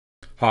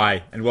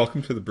Hi, and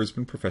welcome to the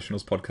Brisbane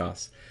Professionals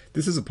Podcast.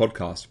 This is a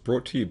podcast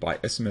brought to you by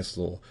SMS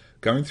Law,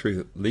 going through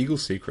the legal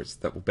secrets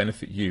that will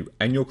benefit you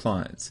and your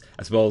clients,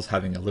 as well as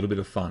having a little bit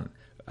of fun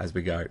as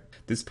we go.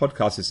 This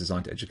podcast is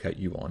designed to educate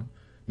you on,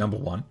 number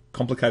one,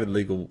 complicated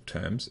legal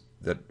terms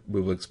that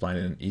we will explain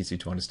in an easy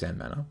to understand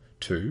manner.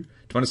 Two,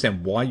 to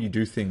understand why you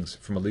do things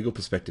from a legal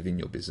perspective in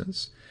your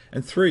business.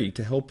 And three,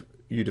 to help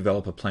you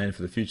develop a plan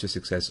for the future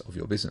success of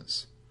your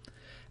business.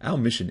 Our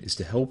mission is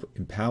to help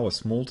empower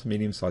small to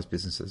medium-sized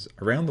businesses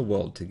around the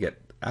world to get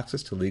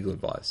access to legal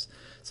advice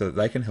so that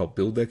they can help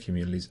build their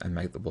communities and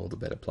make the world a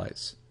better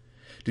place.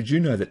 Did you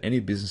know that any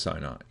business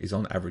owner is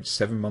on average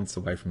 7 months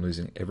away from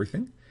losing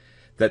everything?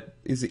 That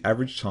is the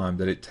average time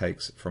that it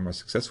takes from a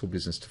successful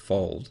business to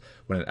fold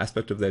when an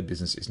aspect of their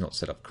business is not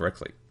set up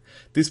correctly.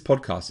 This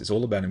podcast is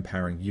all about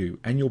empowering you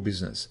and your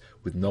business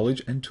with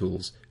knowledge and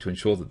tools to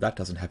ensure that that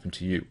doesn't happen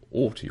to you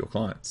or to your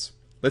clients.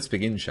 Let's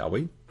begin, shall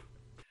we?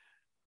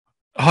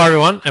 Hi,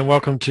 everyone, and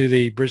welcome to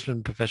the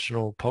Brisbane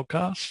Professional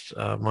Podcast.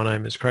 My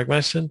name is Craig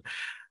Mason.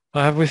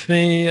 I have with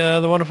me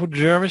the wonderful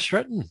Jeremy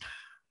Stratton.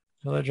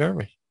 Hello,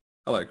 Jeremy.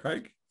 Hello,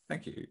 Craig.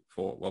 Thank you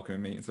for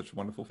welcoming me in such a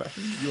wonderful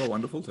fashion. You are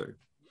wonderful too.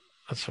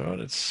 That's all right.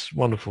 It's a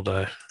wonderful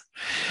day.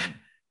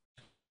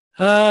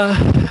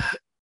 And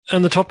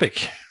the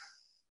topic,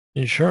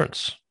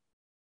 insurance.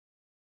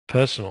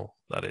 Personal,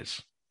 that is.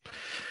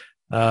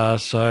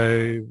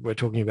 So we're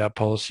talking about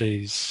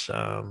policies,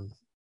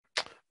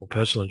 or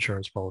personal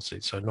insurance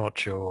policies. So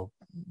not your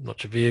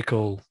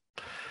vehicle,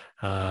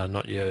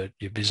 not your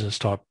business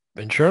type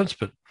insurance,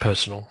 but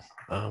personal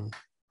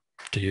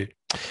to you.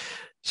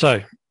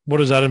 So what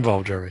does that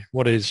involve, Jeremy?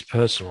 What is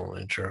personal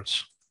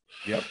insurance?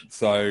 Yep.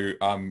 So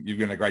you've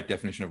given a great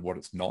definition of what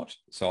it's not.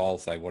 So I'll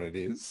say what it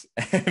is.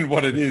 And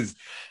what it is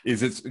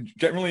it's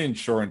generally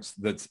insurance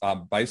that's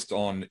based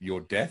on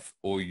your death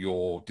or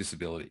your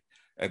disability.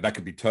 That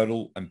could be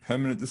total and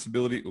permanent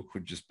disability, or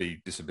could just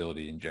be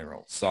disability in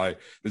general. So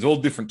there's all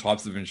different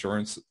types of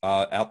insurance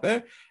out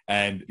there,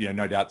 and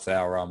no doubt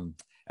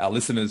our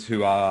listeners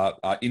who are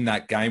in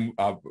that game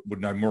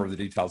would know more of the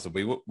details than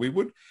we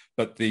would.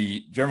 But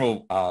the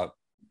general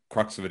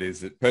crux of it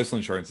is that personal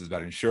insurance is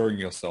about insuring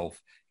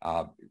yourself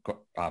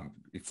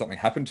if something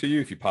happened to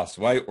you, if you passed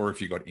away, or if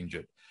you got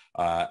injured.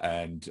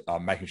 And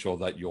making sure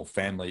that your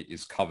family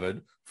is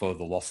covered for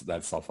the loss that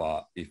they'd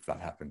suffer if that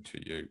happened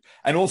to you.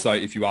 And also,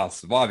 if you are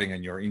surviving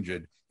and you're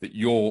injured, that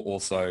you're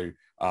also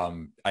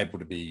able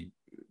to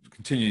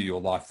continue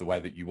your life the way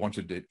that you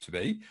wanted it to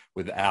be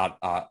without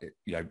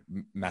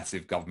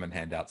massive government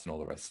handouts and all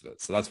the rest of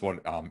it. So that's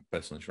what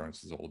personal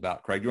insurance is all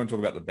about. Craig, do you want to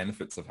talk about the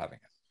benefits of having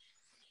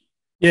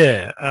it?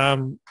 Yeah.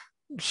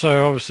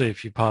 So obviously,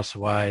 if you pass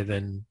away,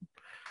 then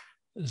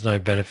there's no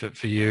benefit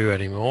for you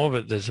anymore,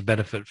 but there's a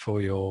benefit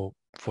for your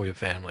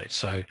family.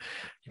 So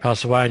you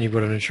pass away and you've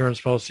got an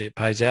insurance policy, it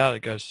pays out,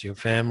 it goes to your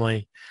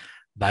family.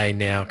 They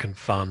now can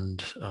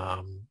fund,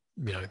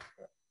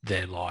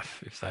 their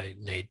life if they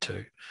need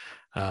to.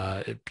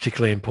 It's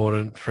particularly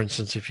important, for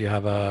instance, if you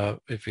have a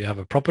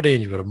property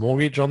and you've got a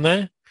mortgage on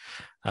there,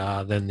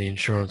 then the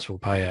insurance will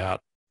pay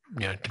out,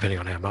 depending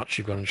on how much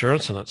you've got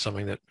insurance, and that's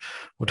something that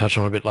we'll touch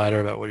on a bit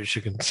later about what you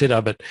should consider,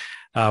 but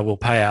we'll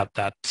pay out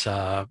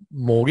that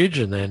mortgage,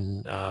 and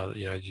then,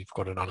 you've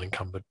got an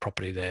unencumbered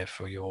property there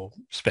for your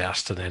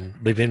spouse to then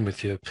live in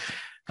with your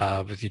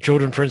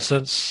children, for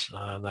instance.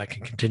 They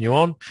can continue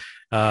on.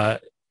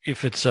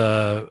 If it's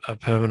a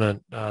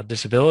permanent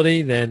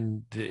disability,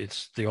 then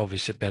the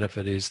obvious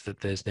benefit is that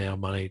there's now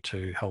money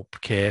to help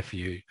care for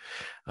you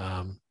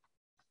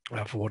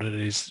for what it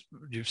is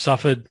you've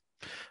suffered.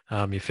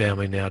 Your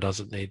family now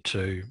doesn't need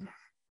to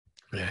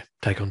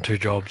take on two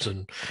jobs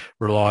and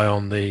rely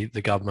on the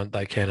government.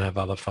 They can have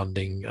other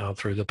funding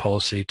through the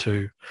policy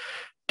to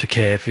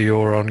care for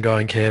your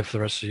ongoing care for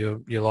the rest of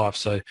your life.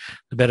 So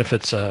the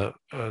benefits are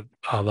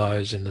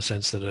those, in the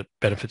sense that it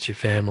benefits your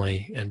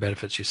family and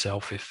benefits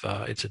yourself if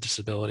it's a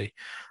disability.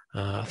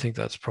 I think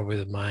that's probably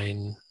the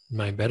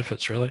main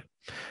benefits, really.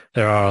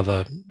 There are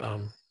other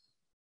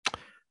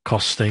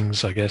cost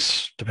things, I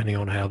guess, depending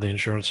on how the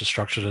insurance is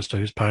structured as to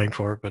who's paying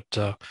for it,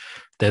 but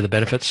they're the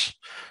benefits.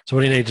 So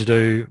what do you need to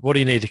do? What do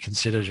you need to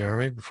consider,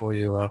 Jeremy, before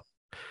you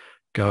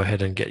go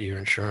ahead and get your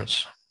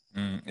insurance?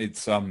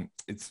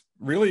 It's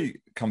really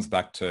comes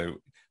back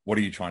to, what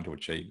are you trying to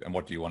achieve and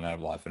what do you want out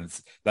of life? And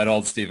it's that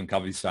old Stephen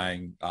Covey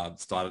saying,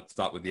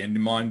 start with the end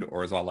in mind,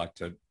 or as I like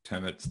to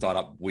term it, start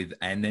up with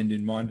an end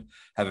in mind.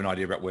 Have an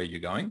idea about where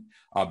you're going,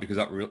 because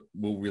that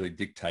will really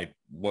dictate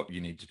what you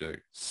need to do.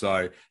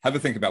 So have a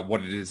think about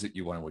what it is that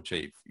you want to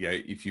achieve.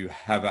 If you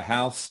have a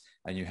house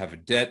and you have a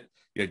debt,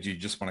 do you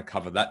just want to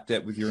cover that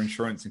debt with your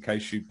insurance in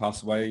case you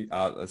pass away,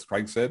 as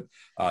Craig said,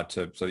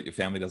 so that your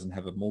family doesn't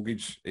have a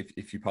mortgage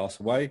if you pass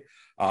away?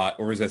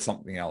 Or is there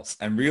something else?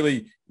 And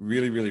really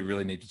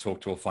need to talk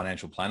to a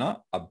financial planner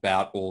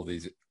about all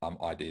these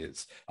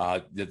ideas.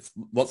 There's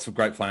lots of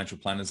great financial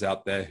planners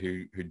out there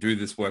who do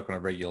this work on a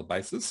regular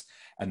basis,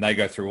 and they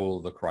go through all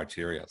of the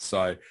criteria.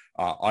 So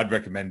I'd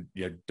recommend,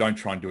 don't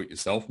try and do it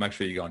yourself. Make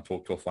sure you go and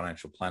talk to a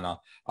financial planner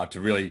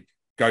to really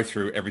go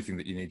through everything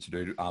that you need to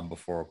do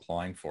before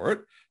applying for it,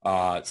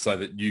 so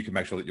that you can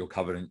make sure that you're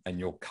covered and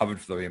you're covered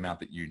for the amount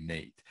that you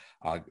need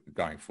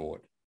going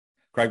forward.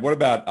 Craig, what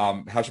about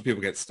how should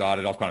people get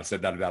started? I've kind of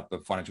said that about the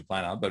financial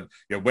planner, but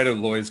where do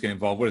lawyers get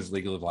involved? Where does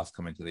legal advice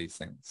come into these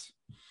things?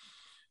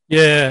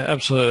 Yeah,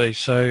 absolutely.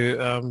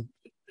 So,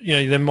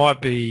 there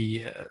might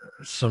be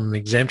some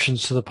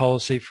exemptions to the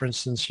policy. For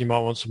instance, you might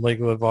want some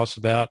legal advice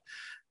about,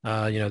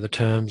 the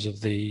terms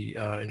of the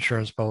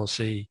insurance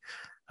policy.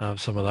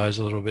 Some of those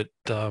a little bit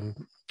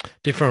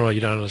different, or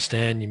you don't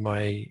understand. You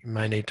may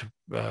need to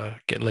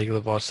get legal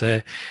advice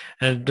there.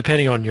 And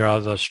depending on your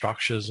other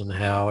structures and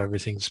how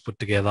everything's put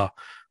together,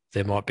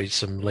 there might be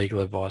some legal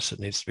advice that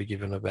needs to be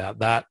given about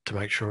that to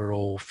make sure it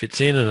all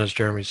fits in. And as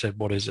Jeremy said,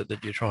 what is it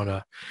that you're trying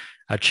to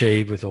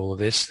achieve with all of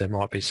this? There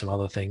might be some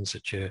other things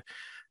that you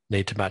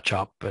need to match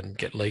up and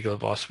get legal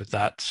advice with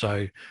that.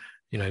 So,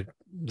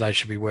 they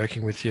should be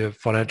working with your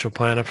financial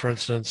planner, for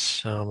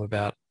instance,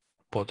 about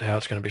how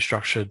it's going to be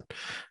structured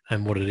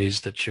and what it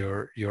is that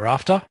you're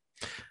after.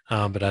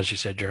 But as you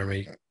said,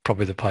 Jeremy,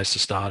 probably the place to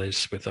start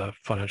is with a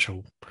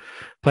financial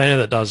planner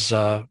that does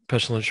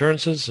personal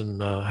insurances,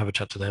 and have a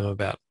chat to them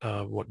about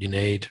what you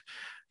need.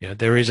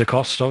 There is a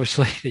cost,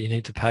 obviously, that you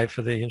need to pay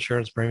for the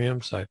insurance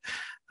premium. So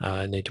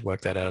you need to work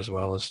that out as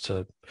well, as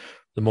to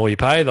the more you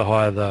pay, the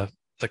higher the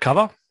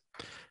cover.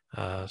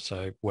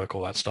 So work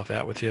all that stuff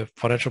out with your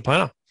financial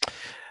planner.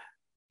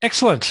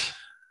 Excellent.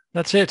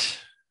 That's it.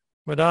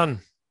 We're done.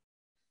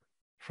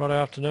 Friday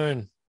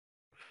afternoon.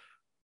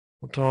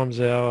 What time's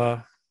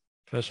our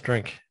first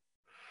drink?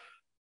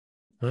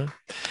 Huh?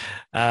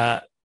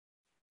 Does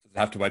it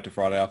have to wait to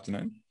Friday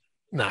afternoon?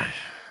 No.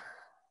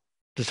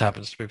 Just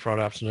happens to be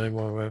Friday afternoon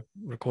while we're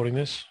recording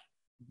this.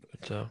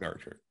 But, very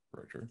true.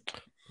 Very true.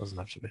 Doesn't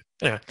have to be.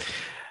 Anyway,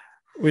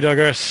 we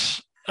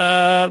digress.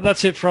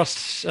 That's it for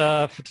us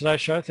for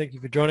today's show. Thank you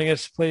for joining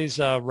us. Please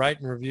rate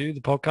and review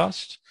the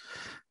podcast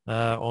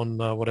on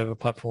whatever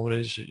platform it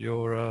is that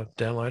you're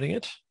downloading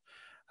it.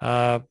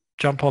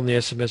 Jump on the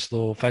SMS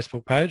Law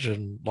Facebook page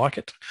and like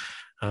it.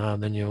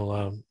 Then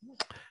you'll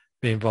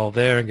be involved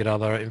there and get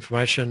other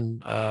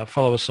information.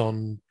 Follow us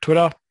on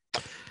Twitter.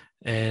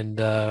 And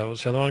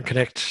what's the other one?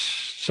 Connect.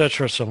 Search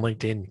for us on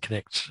LinkedIn.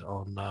 Connect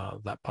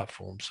on that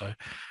platform. So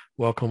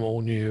welcome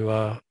all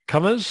new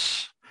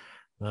comers.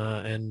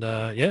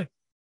 We're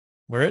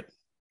it.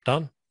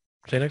 Done.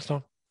 See you next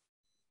time.